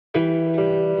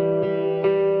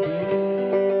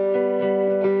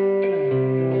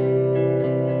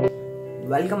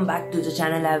welcome back to the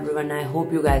channel everyone. I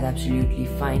hope you guys absolutely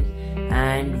fine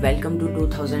and welcome to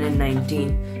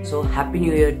 2019. So happy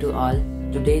new year to all.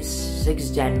 Today's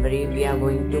 6th January. We are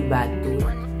going to back to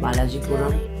Balaji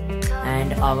Puram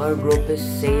and our group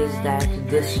says that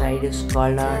this ride is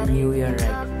called our new year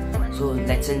ride. So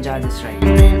let's enjoy this ride.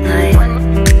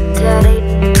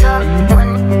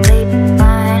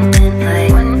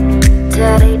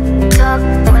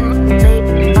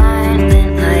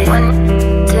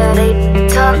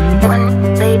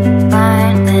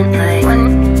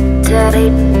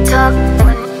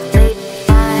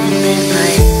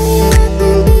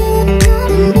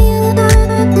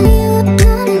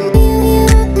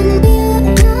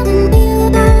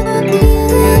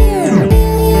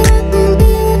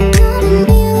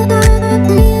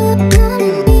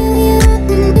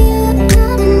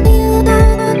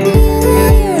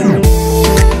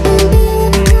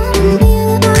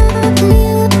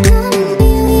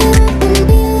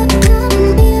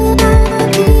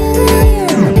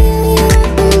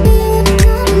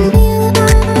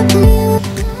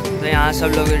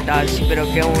 सब लोग टारसी पे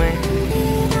रुके हुए हैं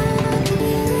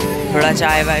थोड़ा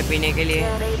चाय वाय पीने के लिए।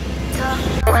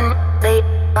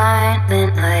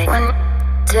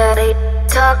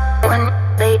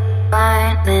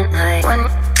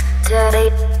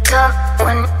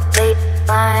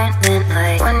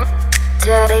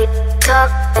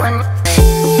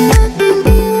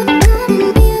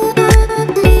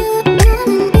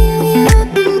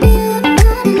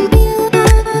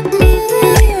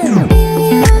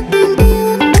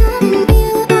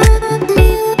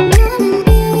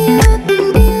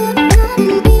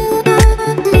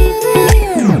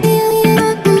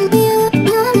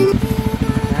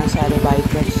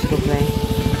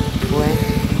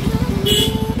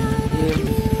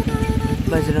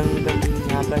 बजरंग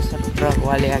यहाँ पर सब ट्रक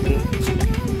वाले आके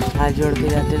हाथ जोड़ के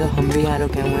जाते तो हम भी यहाँ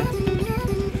रुके हुए हैं।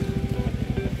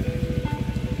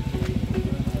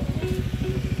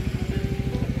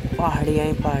 पहाड़ियाँ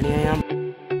ही पहाड़ियाँ यहाँ।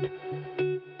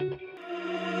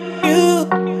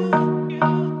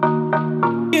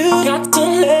 You got to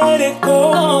let it go.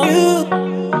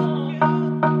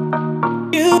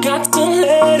 You got to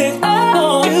let it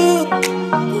go.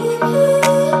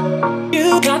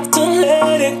 You got to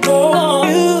let it go.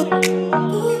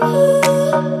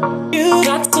 You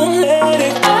got to let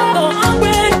it go. I'm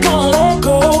ready to let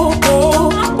go, go.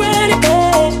 I'm ready to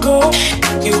let go.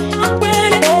 I'm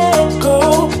ready to let go,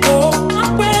 go.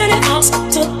 I'm ready to let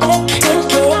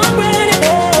go. I'm ready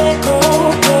to let go,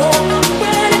 go. I'm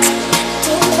ready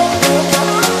to let go.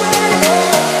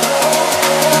 I'm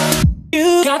ready. You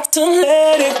got to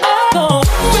let it go.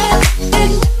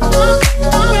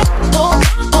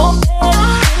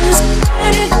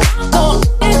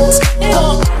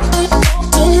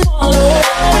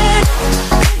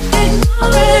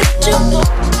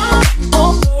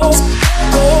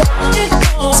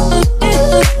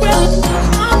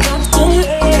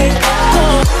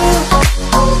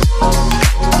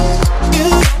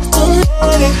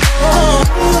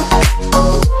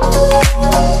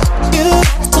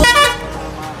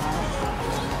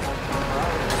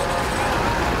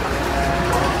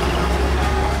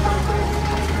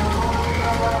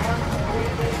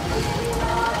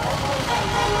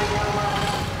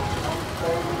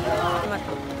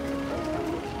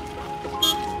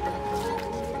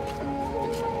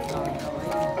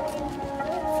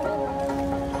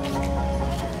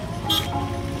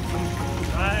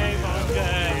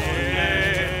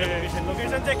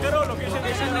 Check करो location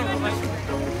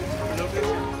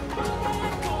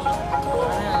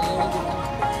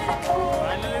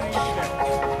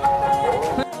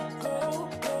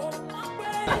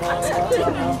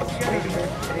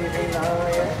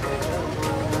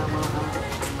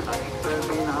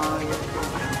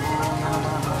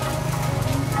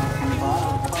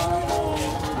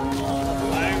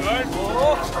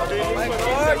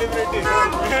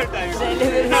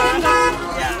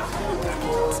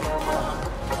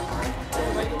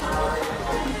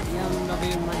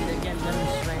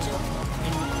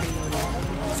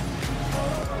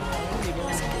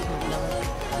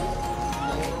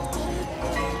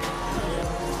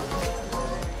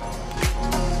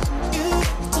You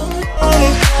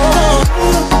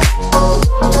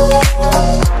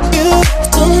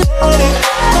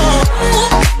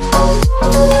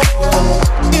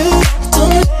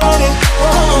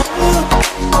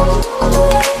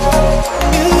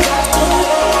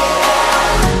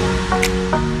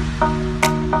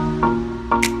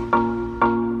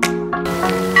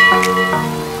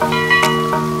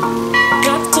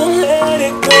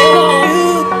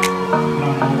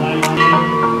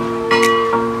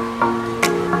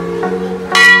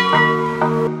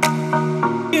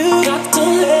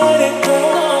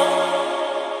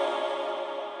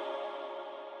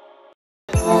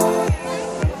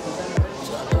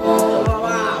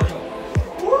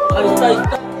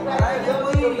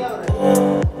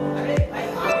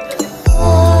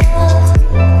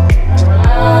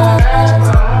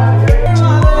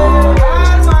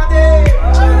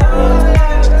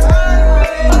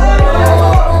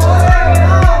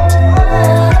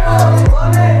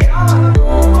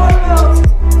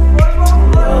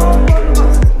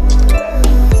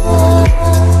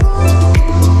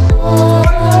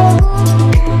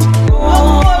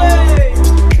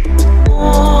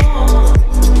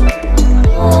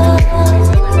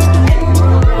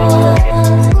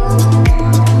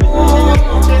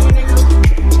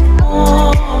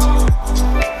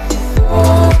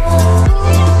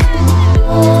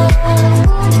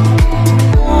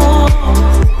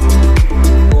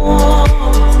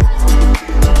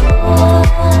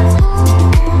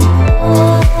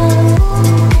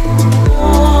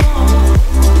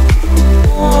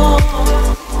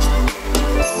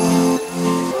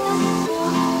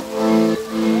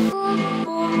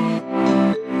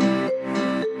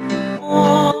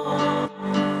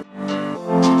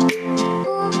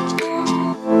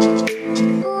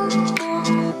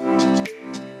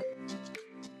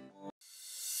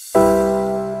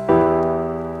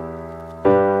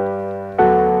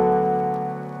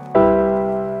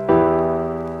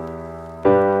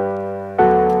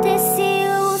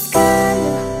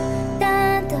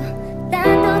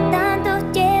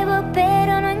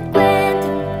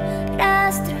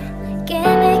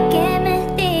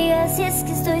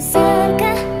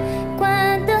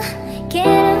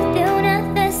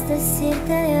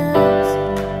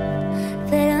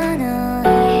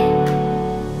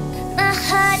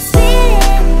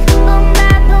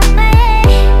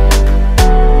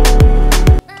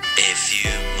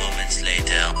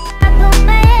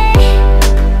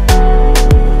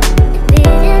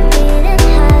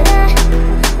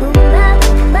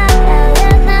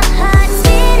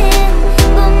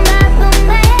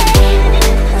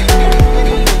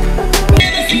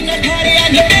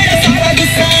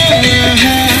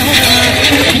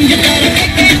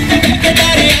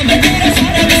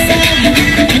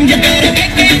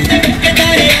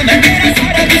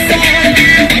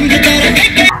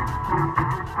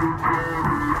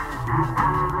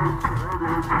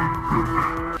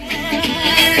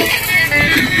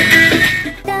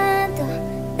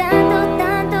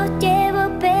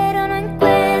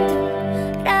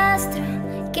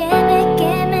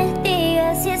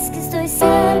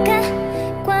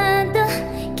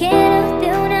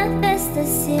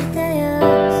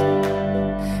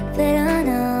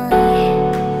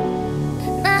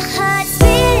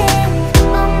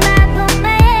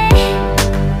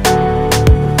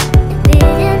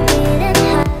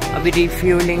अभी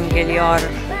refuelling के लिए और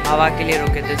हवा के लिए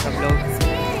रुके थे सब लोग।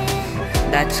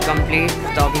 That's complete.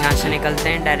 तो अब यहाँ से निकलते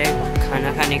हैं डायरेक्ट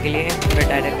खाना खाने के लिए, फिर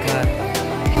डायरेक्ट घर।